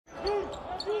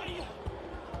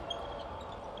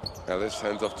Ellis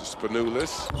hands off to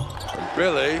Spanoulis. And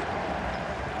Billy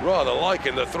rather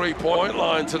liking the three-point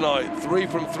line tonight. 3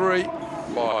 from 3.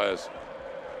 Fires.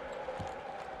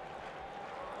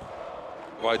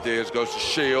 Ideas goes to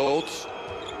Shields.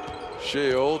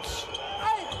 Shields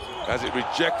has it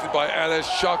rejected by Ellis.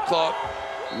 Shot clock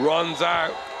runs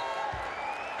out.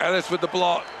 Ellis with the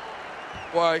block.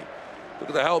 Why? Look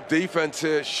at the help defense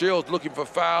here. Shields looking for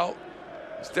foul.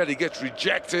 Instead, he gets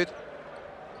rejected.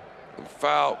 And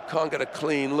foul, can't get a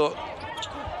clean look.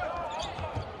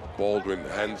 Baldwin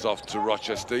hands off to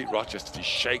Rochester. Rochester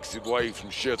shakes it away from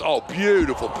Shields. Oh,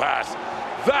 beautiful pass.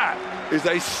 That is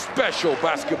a special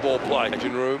basketball play.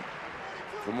 Engine room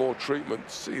for more treatment.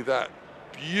 See that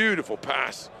beautiful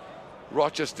pass.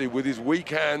 Rochester with his weak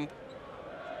hand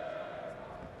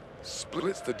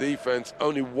splits the defense.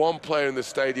 Only one player in the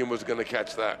stadium was going to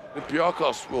catch that.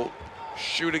 Olympiacos will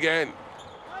shoot again.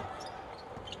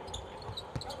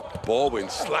 Baldwin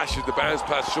slashes the bounce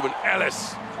pass through, and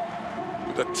Ellis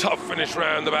with a tough finish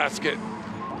round the basket.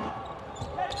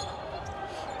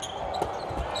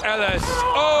 Ellis,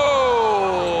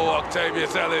 oh!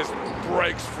 Octavius Ellis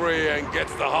breaks free and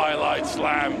gets the highlight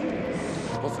slam.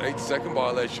 What's the 8-second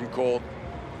violation called?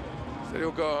 Said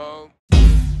he'll go home.